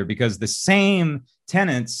faith either, because the same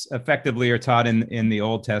tenets effectively are taught in the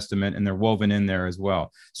Old Testament, and they're woven in there as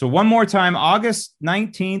well. So one more time, August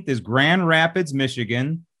 19th is Grand Rapids,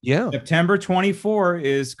 Michigan. Yeah. September 24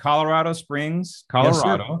 is Colorado Springs,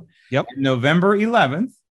 Colorado. Yes, yep. And November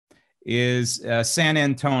 11th is San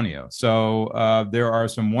Antonio. So there are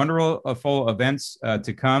some wonderful events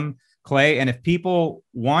to come, Clay. And if people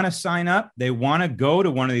want to sign up, they want to go to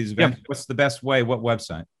one of these events, what's the best way? What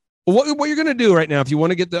website? What you're going to do right now, if you want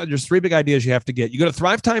to get there's three big ideas you have to get. You go to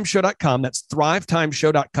thrivetimeshow.com. That's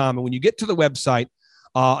thrivetimeshow.com. And when you get to the website,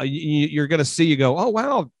 you're going to see, you go, oh,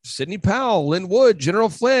 wow, Sidney Powell, Lynn Wood, General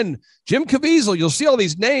Flynn, Jim Caviezel. You'll see all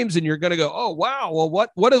these names and you're going to go, oh, wow. Well,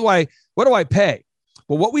 what do I pay?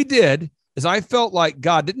 Well, what we did is I felt like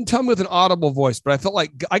God didn't tell me with an audible voice, but I felt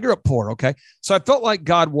like I grew up poor. Okay. So I felt like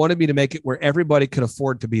God wanted me to make it where everybody could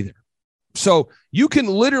afford to be there. So you can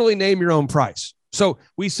literally name your own price. So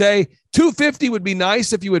we say $250 would be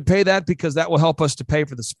nice if you would pay that, because that will help us to pay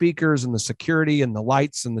for the speakers and the security and the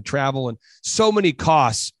lights and the travel and so many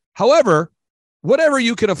costs. However, whatever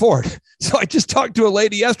you can afford. So I just talked to a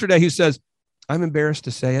lady yesterday who says, I'm embarrassed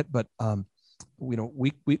to say it, but we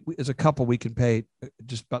as a couple, we can pay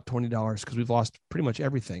just about $20 because we've lost pretty much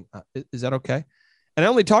everything. Is that okay? And I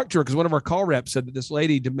only talked to her because one of our call reps said that this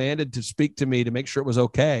lady demanded to speak to me to make sure it was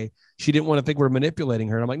okay. She didn't want to think we're manipulating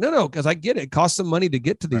her. And I'm like, no, because I get it. It costs some money to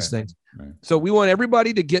get to these things. Right. So we want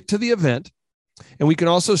everybody to get to the event. And we can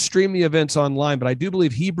also stream the events online. But I do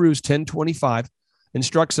believe Hebrews 10:25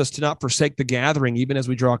 instructs us to not forsake the gathering, even as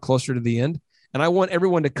we draw closer to the end. And I want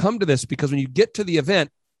everyone to come to this, because when you get to the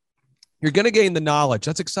event, you're going to gain the knowledge.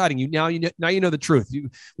 That's exciting. Now you know the truth.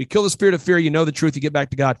 We kill the spirit of fear. You know the truth. You get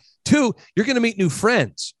back to God. 2, you're going to meet new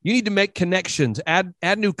friends. You need to make connections, add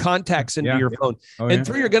new contacts into your phone. And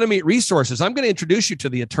 3, you're going to meet resources. I'm going to introduce you to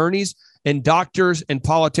the attorneys and doctors and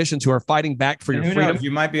politicians who are fighting back for your freedom. Knows?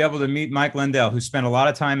 You might be able to meet Mike Lindell, who spent a lot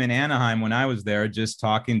of time in Anaheim when I was there, just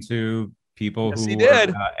talking to people who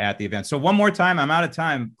were at the event. So one more time, I'm out of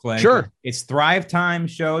time, Clay. Sure. It's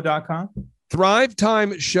thrivetimeshow.com.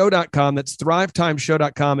 thrivetimeshow.com. That's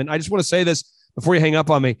thrivetimeshow.com. And I just want to say this, before you hang up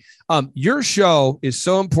on me, your show is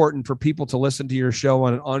so important for people to listen to your show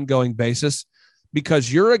on an ongoing basis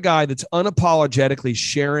because you're a guy that's unapologetically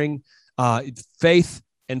sharing faith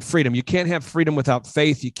and freedom. You can't have freedom without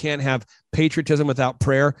faith. You can't have patriotism without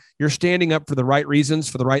prayer. You're standing up for the right reasons,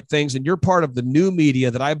 for the right things, and you're part of the new media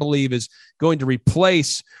that I believe is going to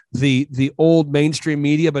replace the old mainstream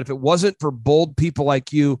media. But if it wasn't for bold people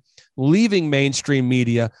like you leaving mainstream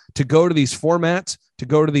media to go to these formats, to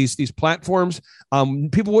go to these platforms,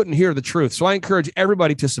 people wouldn't hear the truth. So I encourage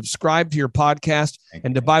everybody to subscribe to your podcast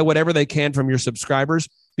and to buy whatever they can from your subscribers,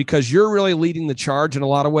 because you're really leading the charge in a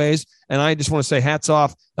lot of ways. And I just want to say hats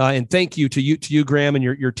off and thank you to you, Graham, and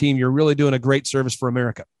your team. You're really doing a great service for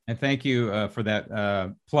America. And thank you for that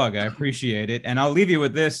plug. I appreciate it. And I'll leave you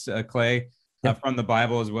with this, Clay, from the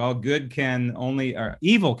Bible as well.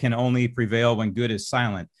 Evil can only prevail when good is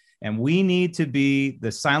silent. And we need to be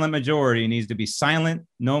the silent majority. It needs to be silent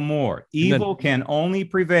no more. Evil can only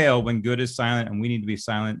prevail when good is silent, and we need to be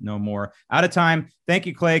silent no more. Out of time. Thank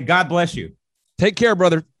you, Clay. God bless you. Take care,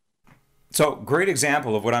 brother. So, great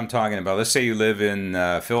example of what I'm talking about. Let's say you live in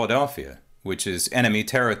Philadelphia, which is enemy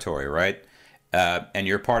territory, right? And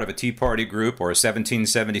you're part of a Tea Party group or a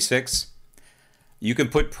 1776. You can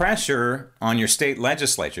put pressure on your state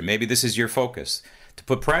legislature. Maybe this is your focus. To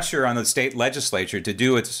put pressure on the state legislature to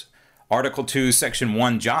do its Article 2, Section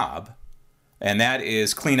 1 job, and that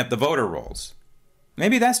is clean up the voter rolls.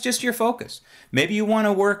 Maybe that's just your focus. Maybe you want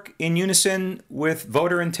to work in unison with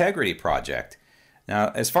Voter Integrity Project. Now,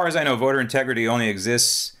 as far as I know, voter integrity only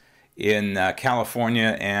exists in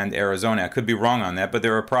California and Arizona. I could be wrong on that, but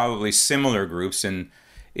there are probably similar groups in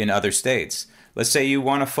other states. Let's say you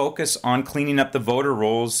want to focus on cleaning up the voter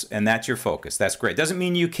rolls, and that's your focus. That's great. Doesn't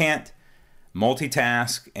mean you can't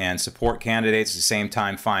multitask and support candidates at the same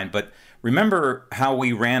time, fine. But remember how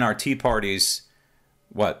we ran our Tea Parties,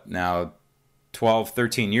 12,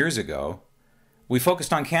 13 years ago? We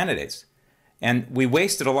focused on candidates, and we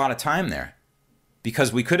wasted a lot of time there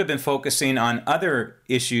because we could have been focusing on other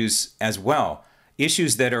issues as well,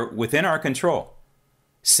 issues that are within our control.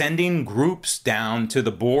 Sending groups down to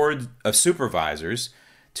the board of supervisors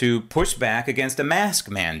to push back against a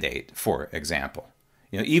mask mandate, for example.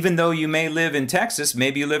 Even though you may live in Texas,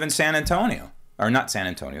 maybe you live in San Antonio, or not San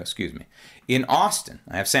Antonio, excuse me, in Austin.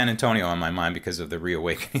 I have San Antonio on my mind because of the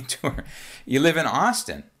Reawakening tour. You live in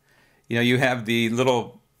Austin. You have the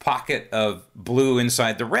little pocket of blue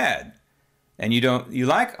inside the red, and you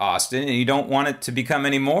like Austin, and you don't want it to become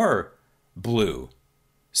any more blue.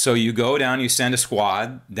 So you go down, you send a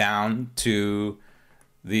squad down to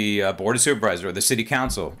the board of supervisors or the city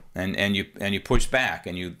council, and you push back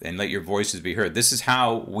and let your voices be heard. This is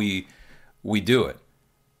how we do it.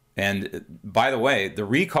 And by the way, the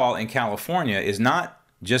recall in California is not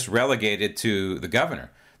just relegated to the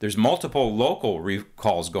governor. There's multiple local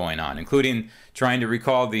recalls going on, including trying to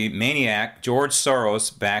recall the maniac George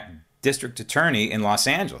Soros-backed district attorney in Los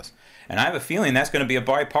Angeles. And I have a feeling that's going to be a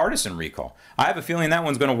bipartisan recall. I have a feeling that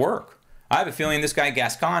one's going to work. I have a feeling this guy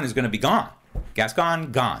Gascon is going to be gone.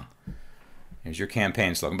 Gascon, gone. Here's your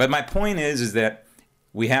campaign slogan. But my point is that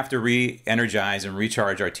we have to re-energize and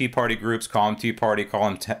recharge our Tea Party groups. Call them Tea Party, call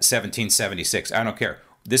them 1776. I don't care.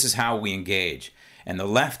 This is how we engage. And the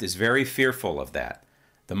left is very fearful of that.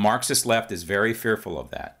 The Marxist left is very fearful of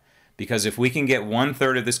that. Because if we can get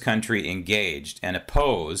 1/3 of this country engaged and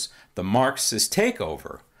oppose the Marxist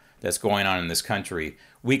takeover that's going on in this country,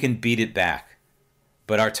 we can beat it back.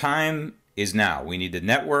 But our time is now. We need to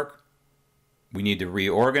network. We need to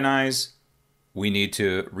reorganize. We need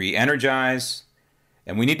to re-energize.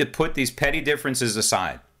 And we need to put these petty differences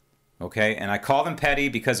aside. Okay? And I call them petty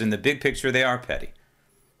because in the big picture, they are petty.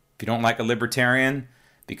 If you don't like a libertarian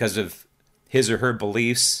because of his or her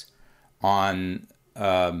beliefs on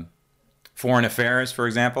foreign affairs, for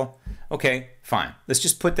example, okay, fine. Let's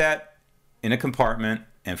just put that in a compartment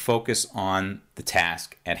and focus on the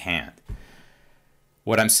task at hand.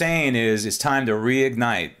 What I'm saying is it's time to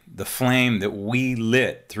reignite the flame that we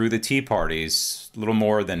lit through the Tea Parties a little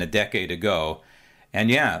more than a decade ago. And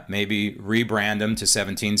yeah, maybe rebrand them to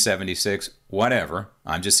 1776, whatever.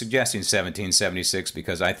 I'm just suggesting 1776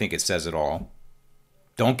 because I think it says it all.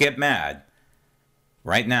 Don't get mad.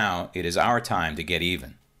 Right now, it is our time to get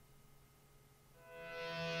even.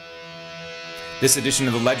 This edition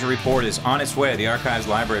of the Ledger Report is on its way to the Archives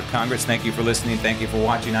Library of Congress. Thank you for listening. Thank you for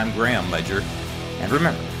watching. I'm Graham Ledger. And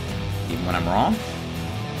remember, even when I'm wrong,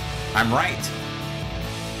 I'm right.